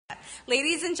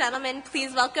Ladies and gentlemen,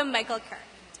 please welcome Michael Kerr.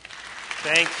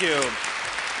 Thank you.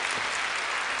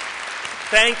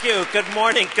 Thank you. Good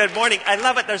morning. Good morning. I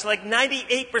love it. There's like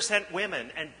 98%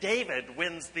 women, and David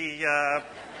wins the...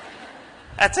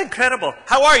 That's incredible.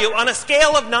 How are you? On a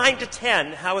scale of 9 to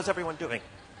 10, how is everyone doing?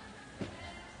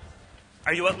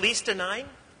 Are you at least a 9?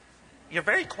 You're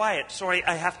very quiet. Sorry,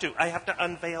 I have to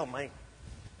unveil my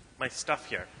stuff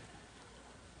here.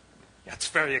 That's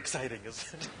very exciting,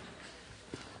 isn't it?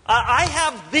 I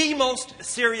have the most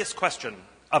serious question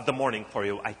of the morning for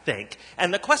you, I think.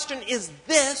 And the question is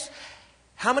this: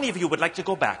 how many of you would like to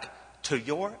go back to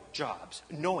your jobs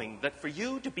knowing that for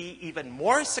you to be even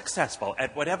more successful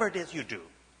at whatever it is you do,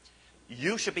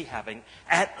 you should be having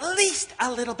at least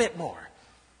a little bit more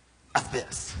of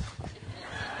this?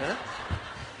 Huh?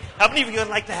 How many of you would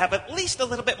like to have at least a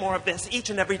little bit more of this each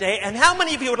and every day? And how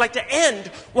many of you would like to end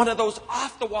one of those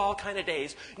off-the-wall kind of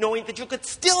days knowing that you could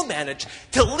still manage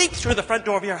to leap through the front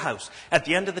door of your house at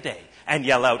the end of the day and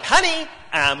yell out, "Honey,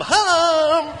 I'm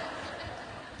home"?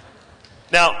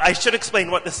 Now, I should explain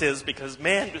what this is because,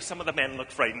 man, do some of the men look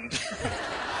frightened.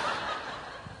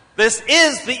 This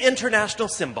is the international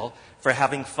symbol for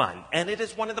having fun, and it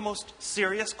is one of the most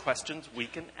serious questions we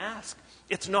can ask.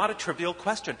 It's not a trivial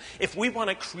question. If we want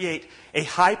to create a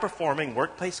high-performing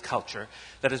workplace culture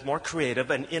that is more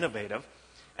creative and innovative,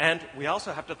 and we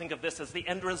also have to think of this as the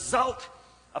end result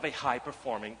of a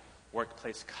high-performing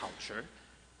workplace culture,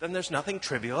 then there's nothing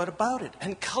trivial about it.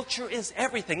 And culture is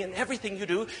everything, and everything you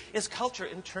do is culture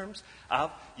in terms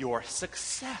of your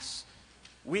success.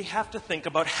 We have to think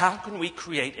about how can we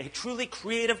create a truly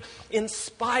creative,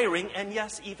 inspiring, and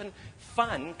yes, even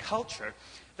fun culture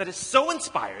that is so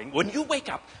inspiring. When you wake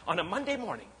up on a Monday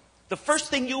morning, the first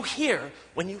thing you hear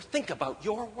when you think about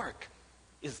your work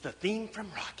is the theme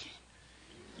from Rocky.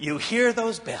 You hear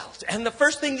those bells, and the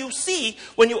first thing you see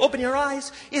when you open your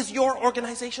eyes is your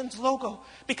organization's logo,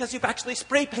 because you've actually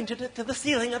spray painted it to the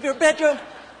ceiling of your bedroom.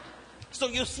 So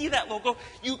you see that logo,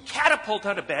 you catapult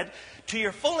out of bed to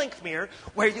your full-length mirror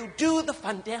where you do the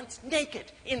fun dance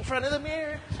naked in front of the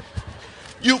mirror.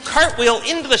 You cartwheel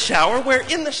into the shower, where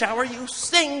in the shower you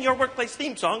sing your workplace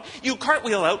theme song. You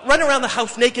cartwheel out, run around the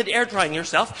house naked, air drying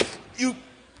yourself. You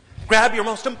grab your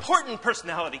most important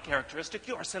personality characteristic,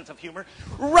 your sense of humor,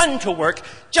 run to work,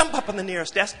 jump up on the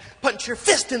nearest desk, punch your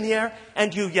fist in the air,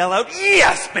 and you yell out,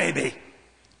 "Yes, baby,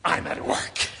 I'm at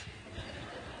work."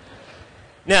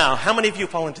 Now, how many of you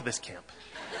fall into this camp?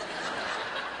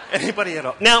 Anybody at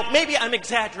all? Now, maybe I'm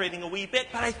exaggerating a wee bit,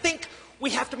 but I think we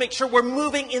have to make sure we're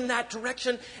moving in that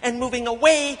direction and moving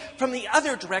away from the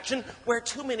other direction where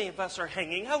too many of us are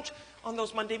hanging out on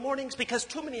those Monday mornings, because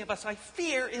too many of us, I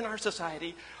fear, in our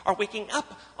society are waking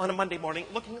up on a Monday morning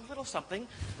looking a little something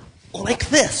like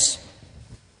this.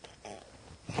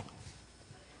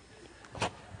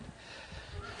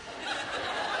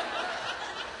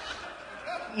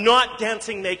 Not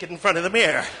dancing naked in front of the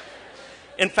mirror.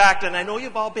 In fact, and I know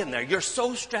you've all been there, you're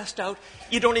so stressed out,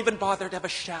 you don't even bother to have a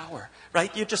shower,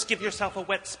 right? You just give yourself a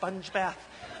wet sponge bath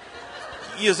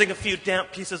using a few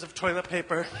damp pieces of toilet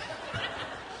paper.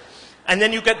 And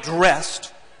then you get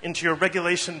dressed into your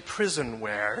regulation prison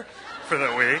wear for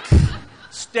the week,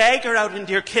 stagger out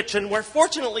into your kitchen where,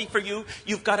 fortunately for you,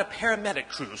 you've got a paramedic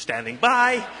crew standing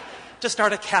by to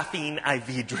start a caffeine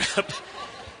IV drip.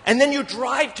 And then you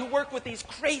drive to work with these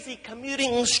crazy,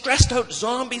 commuting, stressed-out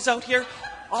zombies out here.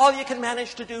 All you can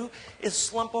manage to do is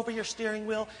slump over your steering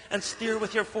wheel and steer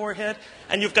with your forehead.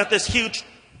 And you've got this huge,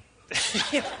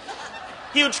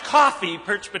 huge coffee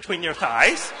perched between your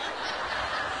thighs.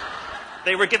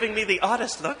 They were giving me the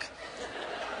oddest look.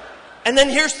 And then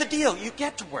here's the deal. You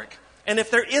get to work. And if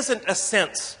there isn't a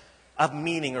sense of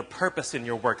meaning or purpose in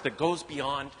your work that goes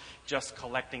beyond just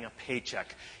collecting a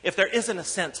paycheck, if there isn't a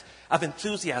sense of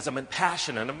enthusiasm and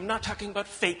passion, and I'm not talking about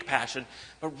fake passion,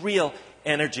 but real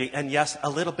energy, and yes, a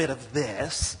little bit of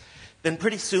this, then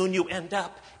pretty soon you end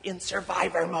up in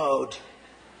survivor mode,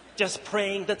 just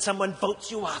praying that someone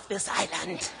votes you off this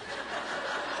island.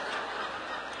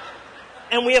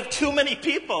 And we have too many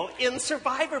people in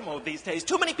survivor mode these days.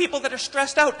 Too many people that are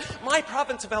stressed out. My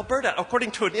province of Alberta,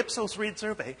 according to an Ipsos Reid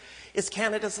survey, is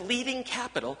Canada's leading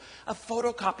capital of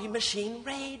photocopy machine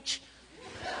rage.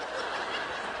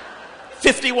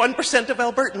 51% of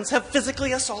Albertans have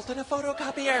physically assaulted a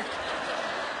photocopier.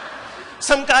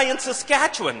 Some guy in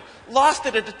Saskatchewan lost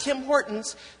it at a Tim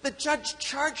Hortons. The judge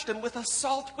charged him with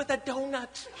assault with a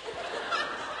donut.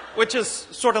 Which is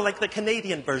sort of like the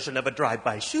Canadian version of a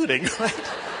drive-by shooting,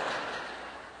 right?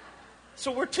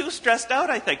 So we're too stressed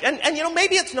out, I think. And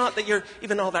maybe it's not that you're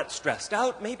even all that stressed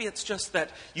out. Maybe it's just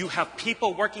that you have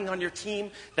people working on your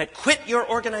team that quit your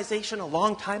organization a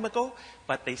long time ago,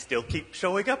 but they still keep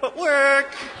showing up at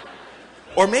work.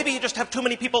 Or maybe you just have too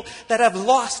many people that have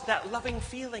lost that loving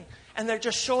feeling, and they're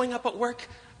just showing up at work,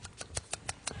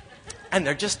 and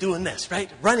they're just doing this,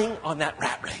 right? Running on that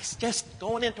rat race. Just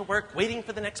going into work, waiting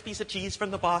for the next piece of cheese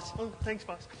from the boss. Oh, thanks,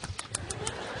 boss.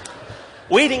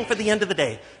 Waiting for the end of the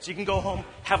day so you can go home,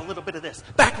 have a little bit of this.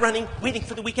 Back running, waiting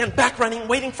for the weekend. Back running,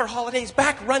 waiting for holidays.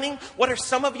 Back running. What are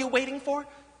some of you waiting for?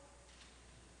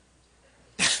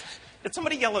 Did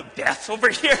somebody yell out death over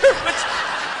here?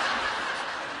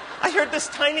 I heard this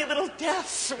tiny little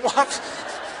death. What?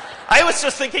 I was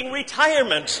just thinking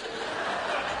retirement.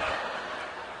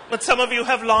 But some of you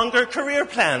have longer career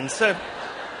plans.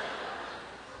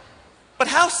 But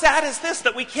how sad is this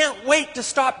that we can't wait to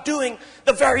stop doing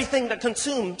the very thing that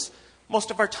consumes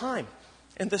most of our time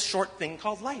in this short thing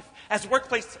called life? As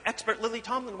workplace expert Lily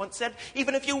Tomlin once said,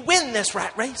 even if you win this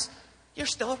rat race, you're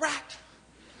still a rat.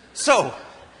 So,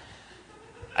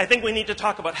 I think we need to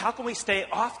talk about how can we stay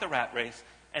off the rat race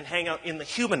and hang out in the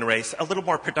human race, a little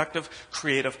more productive,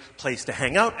 creative place to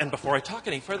hang out. And before I talk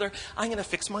any further, I'm going to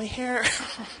fix my hair.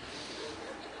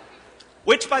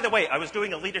 Which, by the way, I was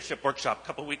doing a leadership workshop a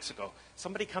couple weeks ago.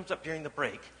 Somebody comes up during the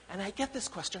break, and I get this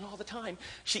question all the time.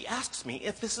 She asks me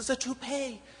if this is a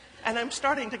toupee. And I'm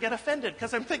starting to get offended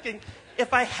because I'm thinking,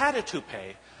 if I had a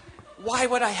toupee, why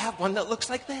would I have one that looks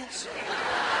like this?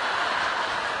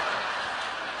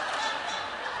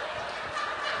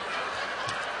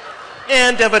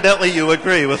 And evidently you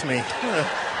agree with me.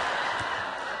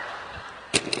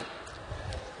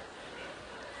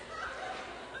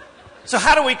 So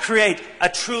how do we create a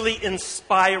truly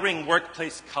inspiring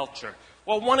workplace culture?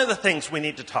 Well, one of the things we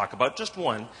need to talk about, just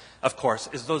one, of course,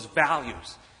 is those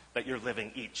values that you're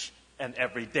living each and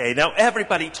every day. Now,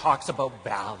 everybody talks about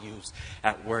values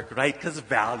at work, right? Because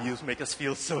values make us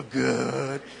feel so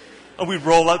good. And we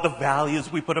roll out the values,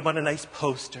 we put them on a nice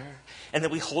poster, and then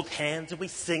we hold hands and we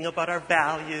sing about our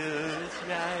values,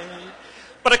 right?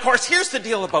 But of course, here's the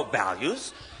deal about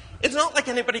values. It's not like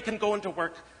anybody can go into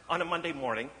work on a Monday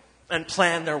morning and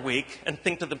plan their week and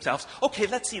think to themselves, okay,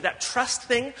 let's see, that trust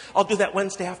thing, I'll do that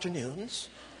Wednesday afternoons.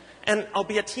 And I'll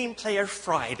be a team player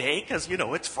Friday, because,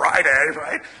 it's Friday,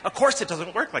 right? Of course it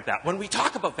doesn't work like that. When we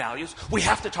talk about values, we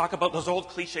have to talk about those old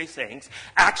cliche sayings.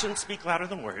 Actions speak louder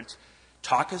than words.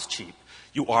 Talk is cheap.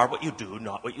 You are what you do,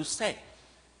 not what you say.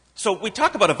 So we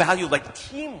talk about a value like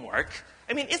teamwork.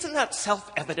 I mean, isn't that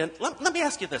self-evident? Let me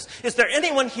ask you this. Is there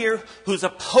anyone here who's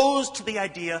opposed to the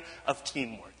idea of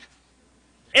teamwork?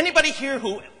 Anybody here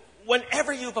who,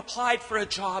 whenever you've applied for a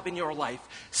job in your life,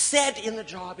 said in the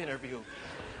job interview,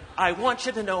 I want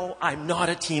you to know I'm not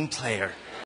a team player.